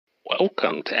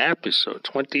Welcome to episode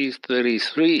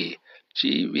 2033,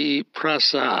 V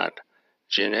Prasad,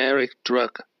 Generic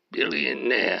Drug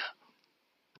Billionaire.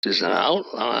 This is an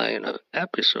outline of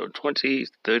episode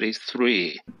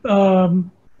 2033.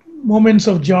 Moments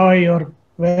of joy, or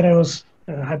where I was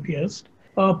happiest.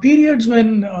 Periods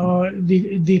when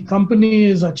the company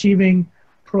is achieving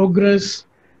progress,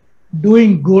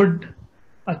 doing good,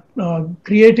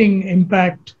 creating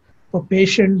impact for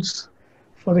patients,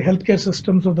 for the healthcare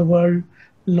systems of the world,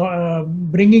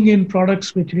 bringing in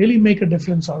products which really make a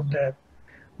difference out there.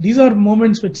 These are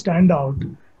moments which stand out.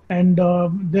 And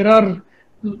there are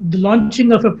the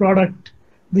launching of a product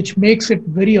which makes it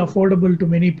very affordable to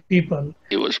many people.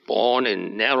 He was born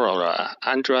in Nellore,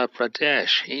 Andhra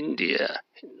Pradesh, India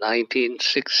in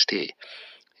 1960.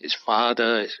 His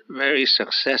father is a very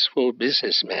successful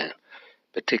businessman,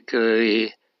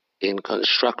 particularly in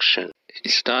construction. He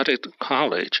started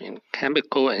college in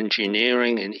chemical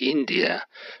engineering in India,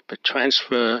 but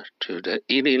transferred to the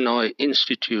Illinois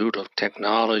Institute of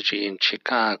Technology in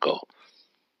Chicago,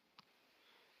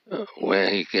 where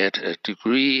he got a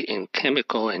degree in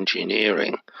chemical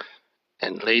engineering,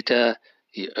 and later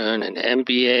he earned an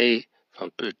MBA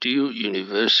from Purdue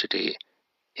University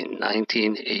in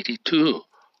 1982.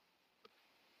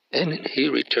 Then he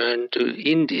returned to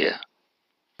India.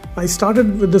 I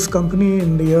started with this company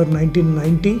in the year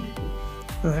 1990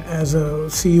 as a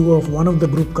CEO of one of the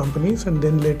group companies, and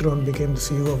then later on became the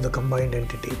CEO of the combined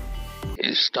entity.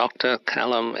 Is Dr.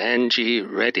 Kallam Anji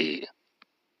Reddy,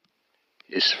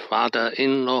 his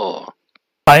father-in-law.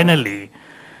 Finally,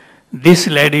 this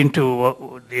led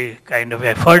into the kind of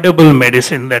affordable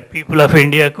medicine that people of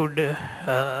India could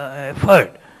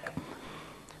afford.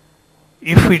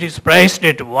 If it is priced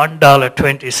at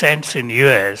 $1.20 in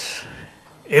US,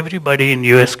 everybody in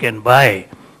US can buy.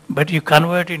 But you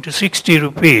convert into 60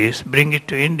 rupees, bring it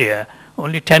to India,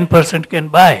 only 10% can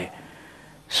buy.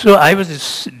 So I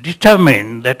was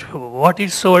determined that what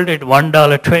is sold at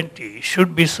 $1.20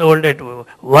 should be sold at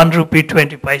 1 rupee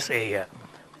 20 paise here.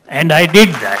 And I did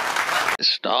that. The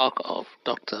stock of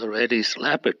Dr. Reddy's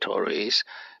Laboratories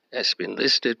has been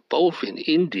listed both in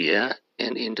India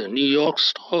and in the New York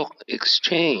Stock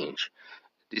Exchange.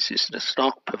 This is the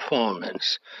stock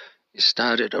performance. It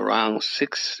started around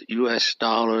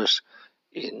 $6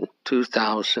 in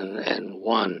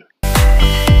 2001.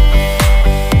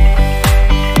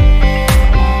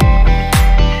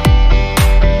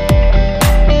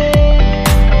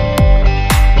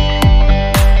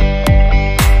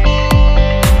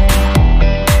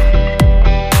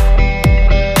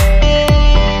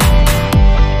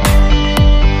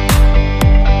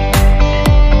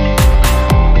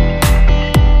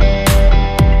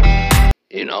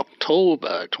 In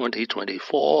October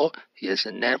 2024, he has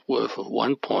a net worth of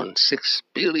 $1.6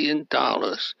 billion.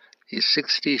 He's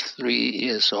 63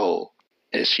 years old.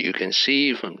 As you can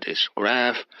see from this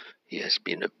graph, he has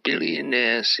been a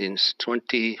billionaire since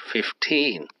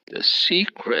 2015. The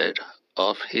secret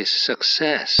of his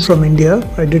success. From India,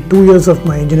 I did 2 years of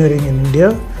my engineering in India,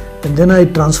 and then I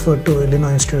transferred to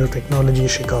Illinois Institute of Technology,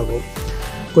 Chicago.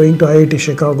 Going to IIT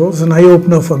Chicago was an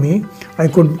eye-opener for me. I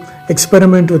could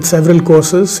experiment with several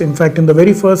courses. In fact, in the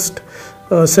very first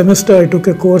semester, I took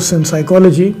a course in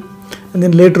psychology, and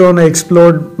then later on I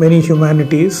explored many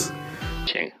humanities.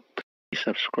 Please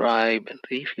subscribe and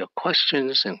leave your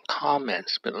questions and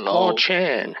comments below.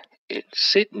 Chan in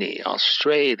Sydney,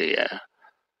 Australia,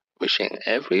 wishing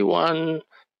everyone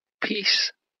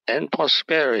peace and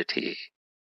prosperity.